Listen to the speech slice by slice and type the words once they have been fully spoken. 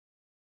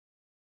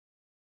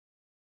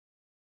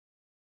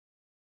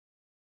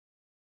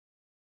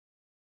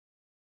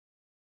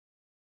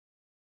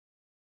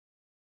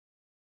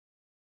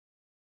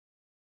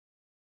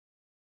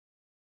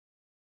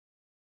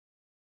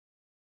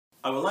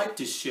I would like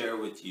to share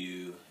with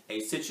you a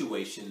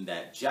situation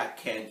that Jack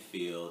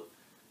Canfield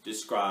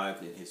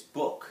described in his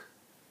book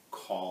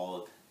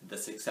called The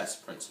Success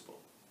Principle.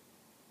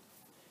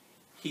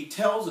 He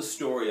tells a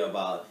story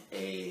about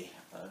a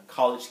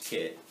college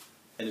kid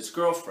and his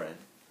girlfriend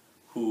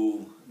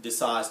who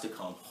decides to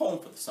come home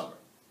for the summer.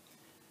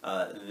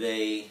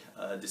 They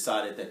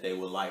decided that they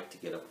would like to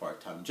get a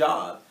part-time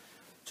job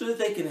so that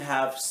they can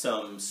have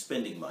some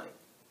spending money.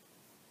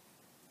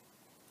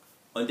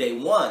 On day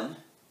one,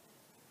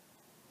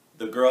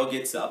 the girl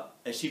gets up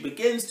and she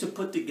begins to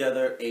put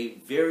together a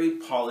very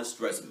polished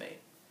resume.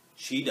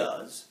 She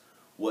does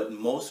what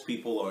most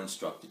people are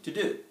instructed to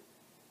do.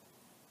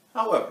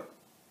 However,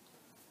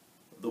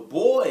 the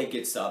boy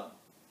gets up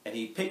and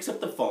he picks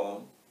up the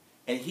phone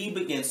and he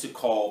begins to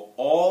call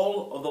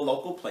all of the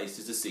local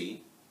places to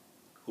see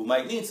who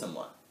might need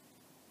someone.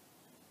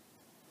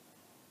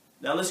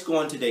 Now let's go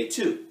on to day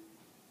two.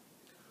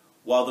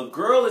 While the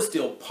girl is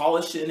still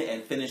polishing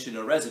and finishing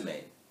her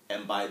resume,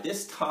 and by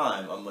this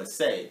time, I must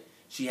say,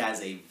 she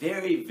has a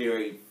very,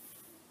 very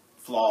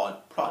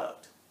flawed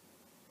product.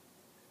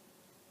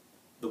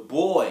 The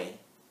boy,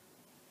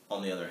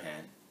 on the other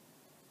hand,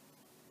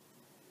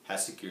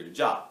 has secured a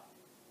job.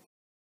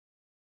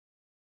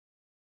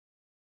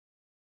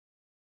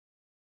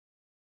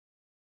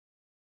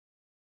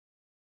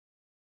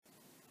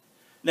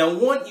 Now, I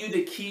want you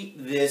to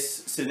keep this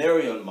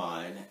scenario in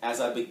mind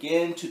as I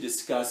begin to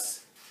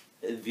discuss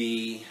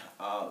the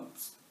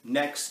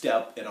next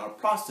step in our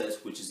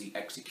process, which is the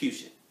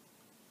execution.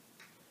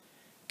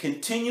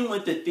 Continuing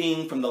with the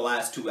theme from the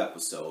last two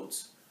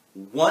episodes,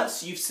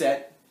 once you've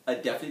set a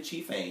definite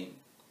chief aim,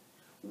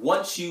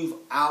 once you've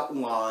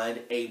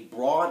outlined a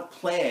broad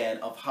plan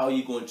of how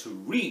you're going to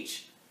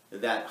reach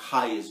that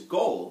highest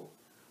goal,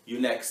 your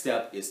next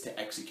step is to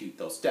execute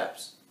those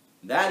steps.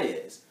 That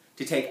is,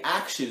 to take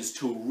actions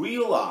to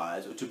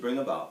realize or to bring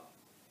about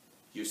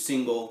your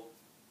single,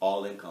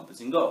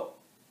 all-encompassing goal.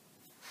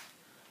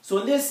 So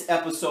in this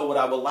episode, what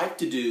I would like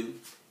to do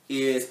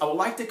is I would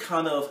like to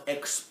kind of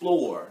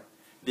explore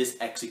this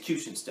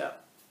execution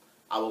step.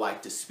 I would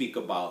like to speak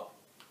about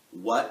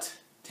what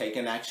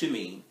taking action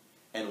means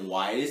and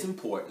why it is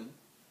important.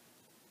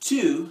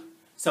 Two,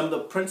 some of the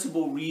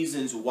principal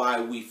reasons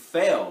why we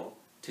fail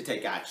to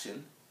take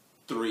action.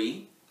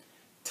 Three,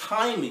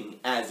 timing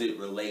as it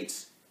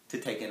relates to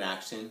taking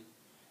action.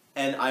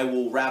 And I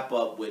will wrap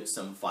up with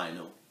some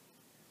final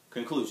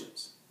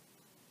conclusions.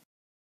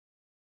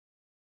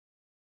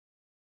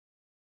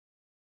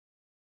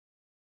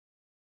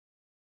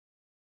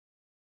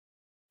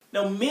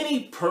 Now,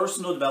 many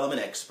personal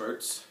development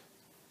experts,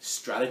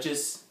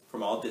 strategists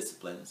from all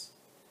disciplines,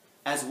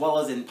 as well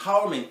as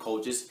empowerment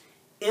coaches,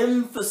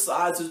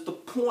 emphasizes the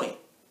point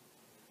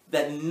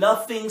that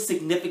nothing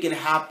significant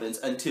happens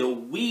until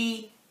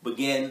we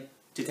begin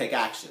to take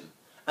action,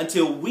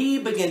 until we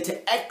begin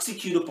to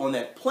execute upon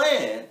that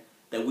plan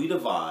that we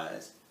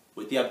devise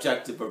with the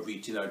objective of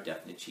reaching our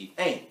definite chief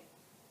aim.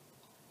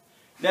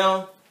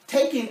 Now,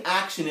 taking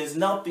action is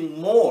nothing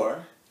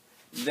more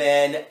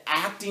than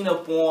acting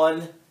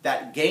upon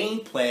that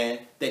game plan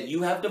that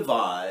you have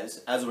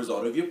devised as a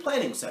result of your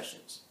planning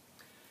sessions.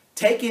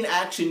 Taking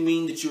action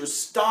means that you're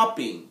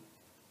stopping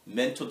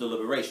mental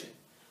deliberation,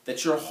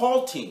 that you're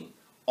halting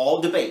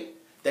all debate,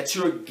 that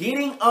you're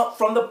getting up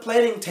from the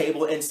planning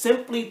table and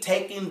simply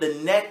taking the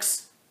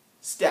next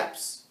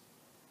steps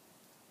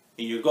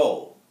in your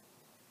goal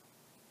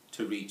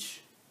to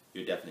reach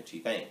your definite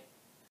chief aim.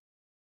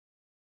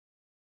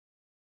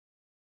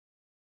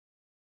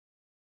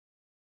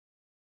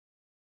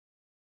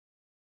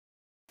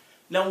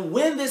 Now,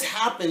 when this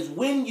happens,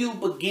 when you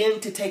begin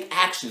to take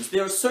actions,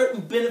 there are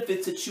certain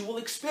benefits that you will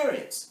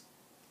experience.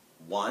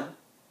 One,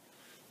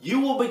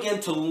 you will begin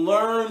to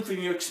learn from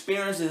your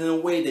experiences in a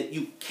way that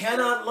you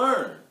cannot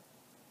learn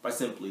by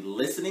simply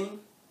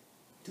listening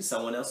to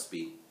someone else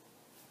speak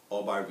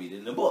or by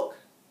reading a book.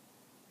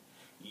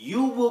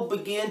 You will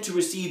begin to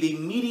receive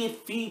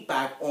immediate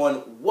feedback on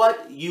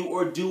what you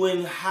are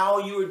doing, how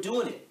you are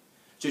doing it.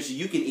 So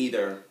you can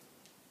either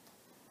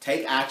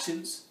take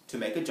actions to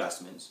make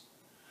adjustments,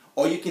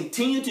 or you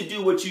continue to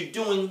do what you're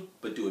doing,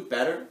 but do it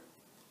better,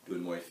 do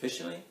it more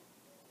efficiently,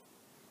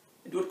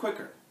 and do it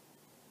quicker.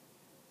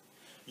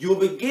 You'll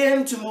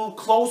begin to move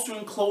closer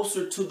and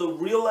closer to the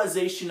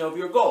realization of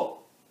your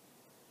goal.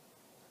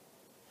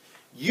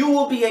 You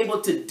will be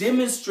able to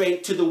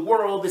demonstrate to the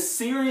world the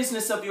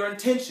seriousness of your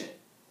intention.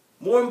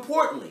 More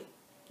importantly,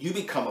 you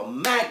become a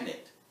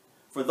magnet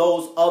for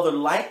those other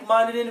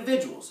like-minded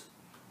individuals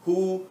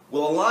who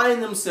will align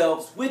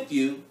themselves with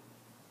you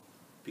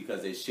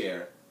because they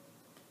share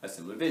a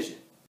similar vision.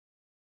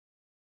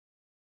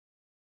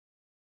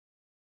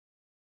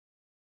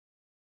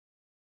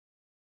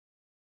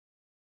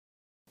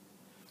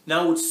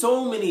 Now, with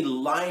so many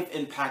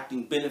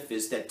life-impacting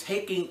benefits that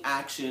taking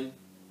action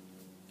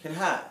can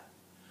have,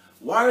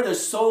 why are there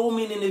so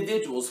many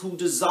individuals who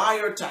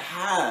desire to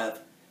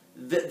have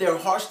their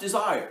harsh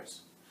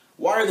desires?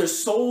 Why are there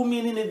so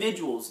many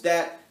individuals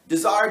that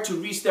desire to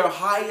reach their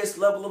highest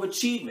level of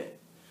achievement?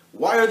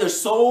 Why are there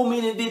so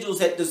many individuals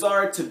that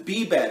desire to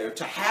be better,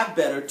 to have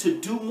better, to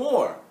do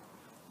more?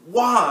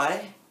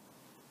 Why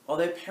are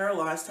they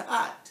paralyzed to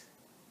act?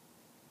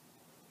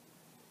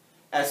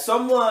 As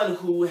someone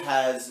who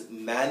has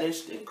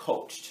managed and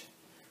coached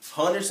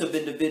hundreds of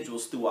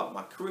individuals throughout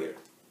my career,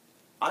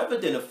 I've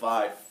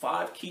identified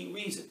 5 key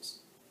reasons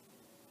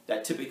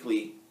that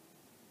typically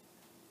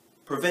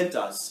prevent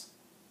us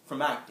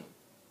from acting.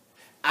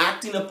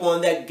 Acting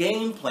upon that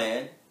game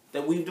plan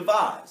that we've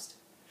devised.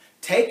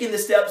 Taking the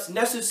steps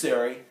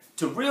necessary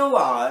to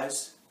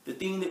realize the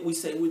thing that we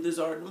say we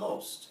desire the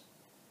most.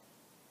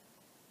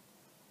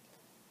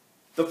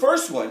 The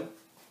first one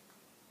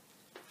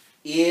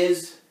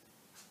is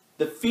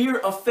the fear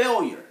of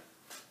failure.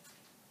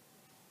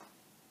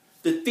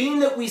 The thing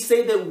that we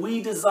say that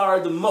we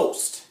desire the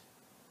most,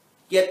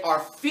 yet our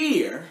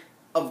fear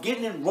of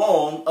getting it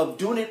wrong, of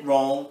doing it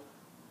wrong,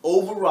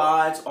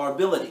 overrides our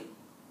ability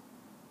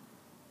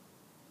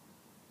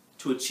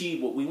to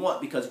achieve what we want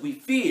because we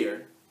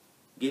fear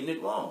getting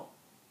it wrong.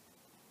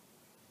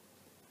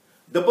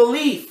 The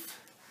belief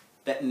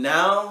that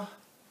now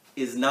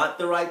is not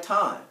the right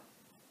time.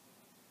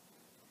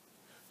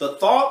 The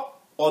thought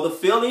or the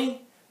feeling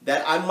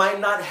that I might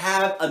not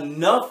have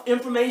enough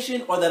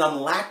information or that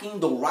I'm lacking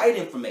the right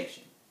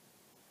information.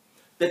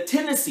 The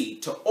tendency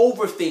to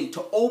overthink, to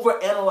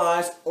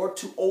overanalyze, or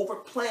to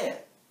overplan.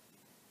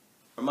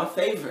 Or my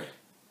favorite,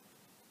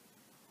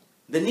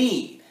 the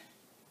need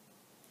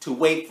to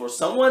wait for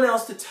someone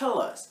else to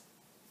tell us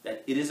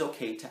that it is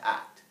okay to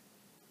act.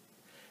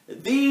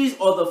 These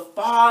are the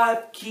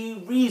 5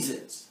 key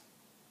reasons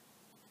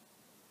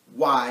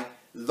why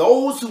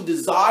those who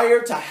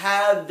desire to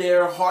have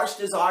their heart's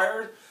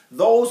desire,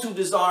 those who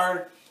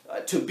desire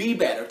to be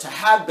better, to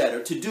have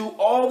better, to do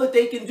all that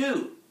they can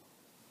do,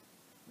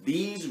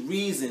 these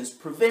reasons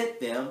prevent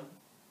them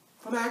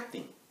from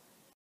acting.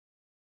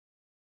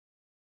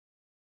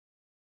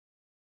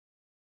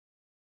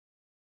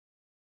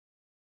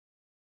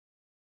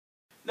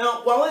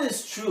 Now, while it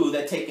is true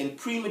that taking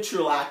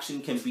premature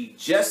action can be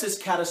just as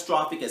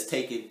catastrophic as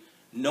taking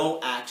no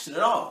action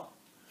at all,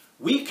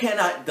 we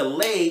cannot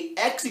delay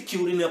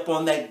executing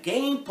upon that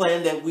game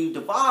plan that we've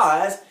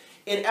devised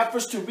in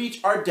efforts to reach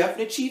our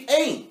definite chief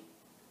aim.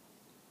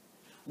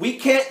 We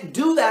can't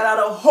do that out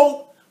of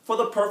hope for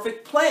the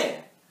perfect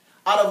plan,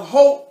 out of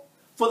hope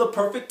for the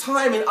perfect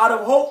timing, out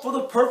of hope for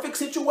the perfect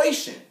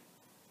situation.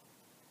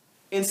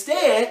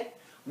 Instead,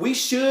 we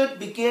should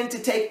begin to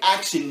take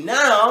action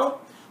now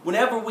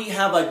whenever we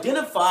have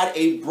identified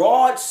a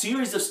broad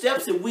series of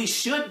steps that we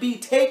should be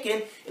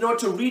taking in order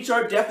to reach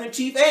our definite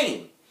chief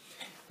aim.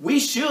 We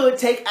should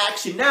take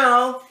action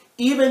now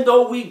even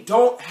though we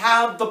don't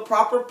have the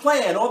proper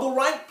plan or the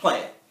right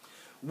plan.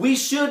 We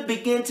should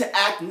begin to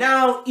act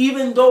now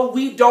even though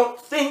we don't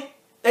think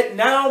that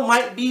now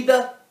might be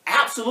the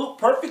absolute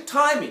perfect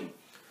timing.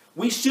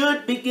 We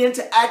should begin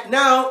to act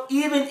now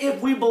even if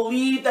we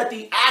believe that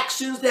the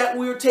actions that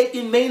we're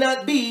taking may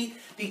not be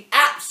the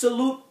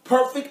absolute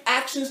perfect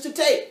actions to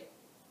take.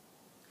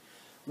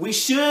 We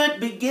should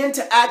begin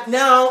to act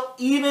now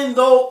even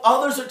though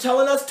others are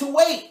telling us to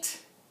wait.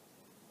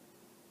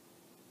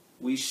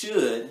 We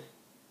should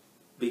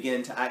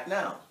begin to act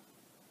now.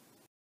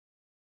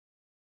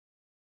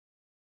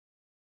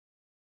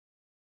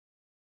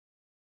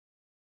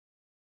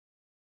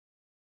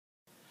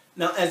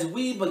 Now, as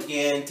we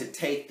begin to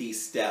take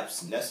these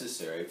steps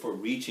necessary for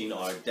reaching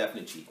our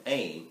definite chief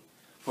aim,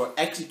 for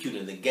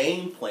executing the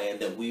game plan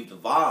that we've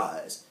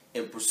devised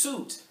in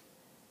pursuit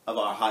of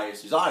our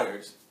highest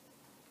desires,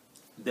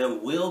 there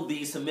will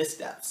be some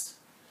missteps.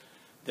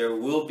 There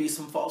will be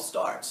some false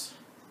starts.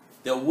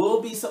 There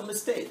will be some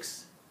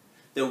mistakes.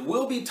 There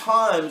will be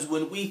times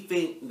when we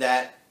think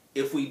that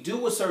if we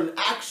do a certain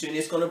action,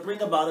 it's going to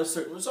bring about a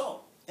certain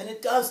result. And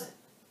it doesn't.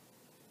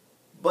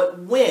 But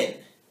when,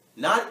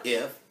 not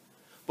if,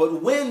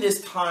 but when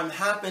this time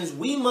happens,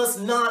 we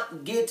must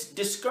not get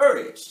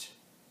discouraged.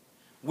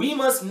 We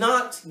must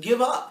not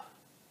give up.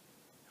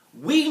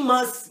 We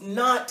must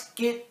not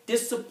get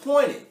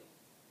disappointed.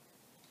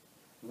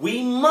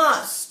 We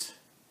must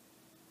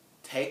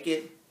take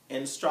it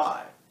in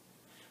stride.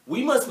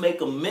 We must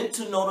make a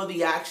mental note of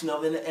the action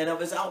of it and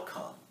of its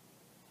outcome.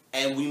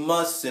 And we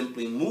must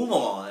simply move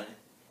on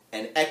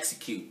and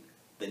execute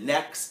the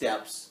next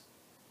steps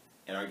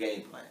in our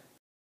game plan.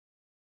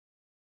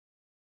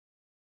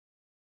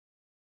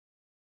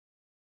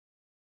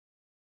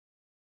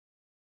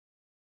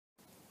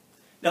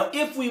 Now,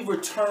 if we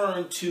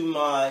return to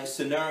my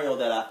scenario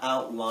that I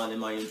outlined in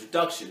my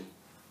introduction,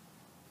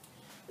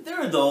 there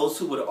are those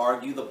who would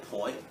argue the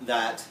point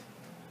that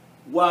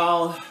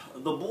while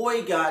the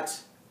boy got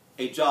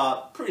a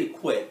job pretty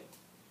quick,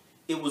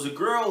 it was a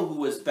girl who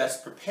was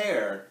best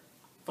prepared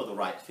for the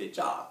right fit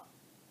job.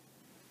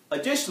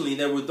 Additionally,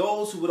 there were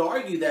those who would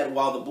argue that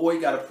while the boy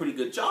got a pretty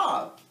good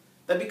job,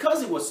 that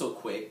because it was so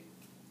quick,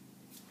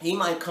 he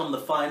might come to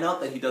find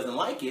out that he doesn't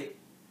like it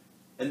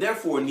and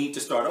therefore need to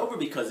start over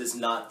because it's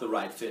not the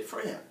right fit for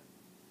him.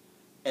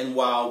 And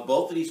while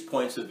both of these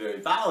points are very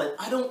valid,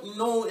 I don't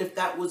know if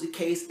that was the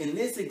case in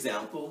this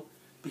example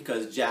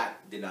because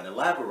Jack did not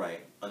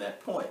elaborate on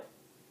that point.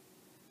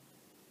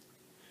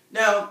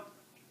 Now,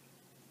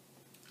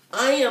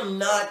 I am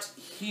not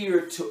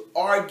here to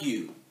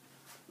argue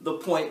the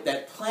point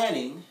that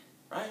planning,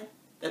 right?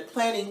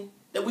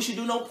 That we should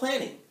do no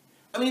planning.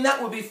 I mean,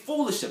 that would be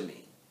foolish of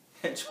me.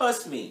 And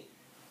trust me,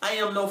 I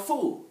am no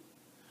fool.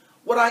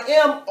 What I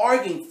am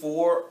arguing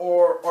for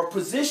or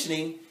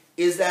positioning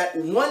is that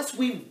once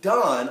we've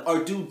done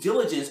our due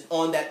diligence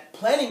on that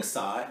planning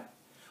side,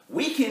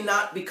 we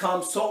cannot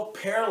become so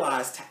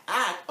paralyzed to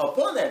act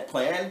upon that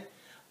plan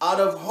out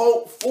of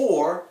hope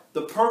for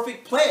the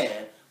perfect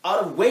plan, out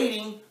of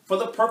waiting for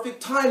the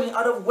perfect timing,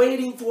 out of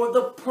waiting for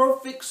the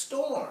perfect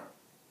storm.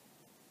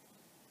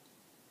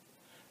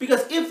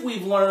 Because if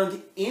we've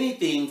learned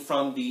anything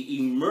from the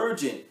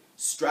emergent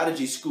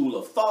strategy school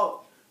of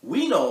thought,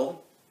 we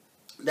know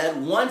that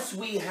once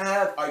we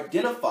have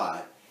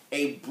identified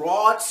a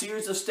broad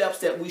series of steps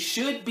that we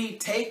should be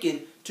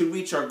taking to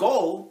reach our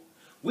goal,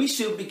 we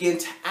should begin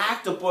to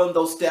act upon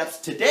those steps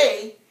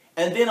today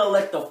and then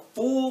let the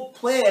full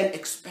plan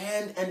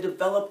expand and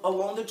develop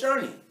along the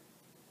journey.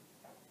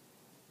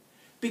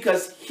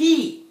 Because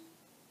he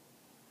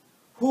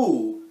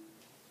who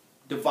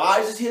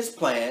devises his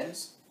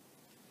plans,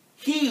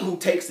 he who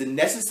takes the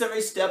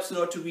necessary steps in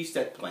order to reach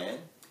that plan,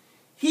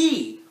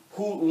 he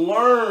who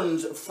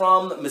learns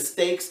from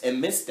mistakes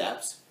and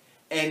missteps,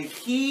 and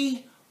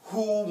he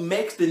who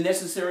makes the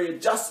necessary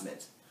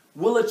adjustments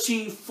will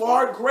achieve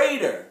far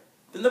greater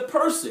than the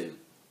person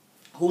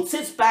who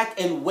sits back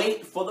and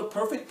wait for the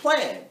perfect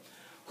plan,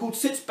 who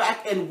sits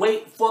back and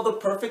wait for the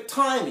perfect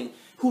timing,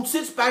 who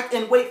sits back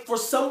and wait for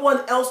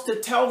someone else to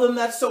tell them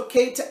that's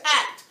okay to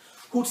act,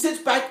 who sits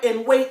back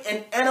and wait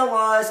and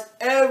analyze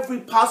every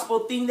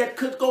possible thing that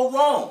could go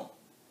wrong.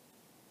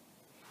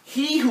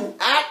 He who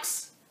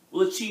acts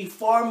will achieve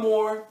far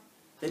more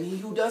than he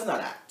who does not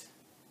act.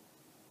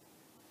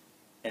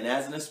 And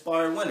as an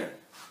aspiring winner,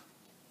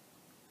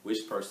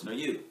 which person are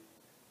you?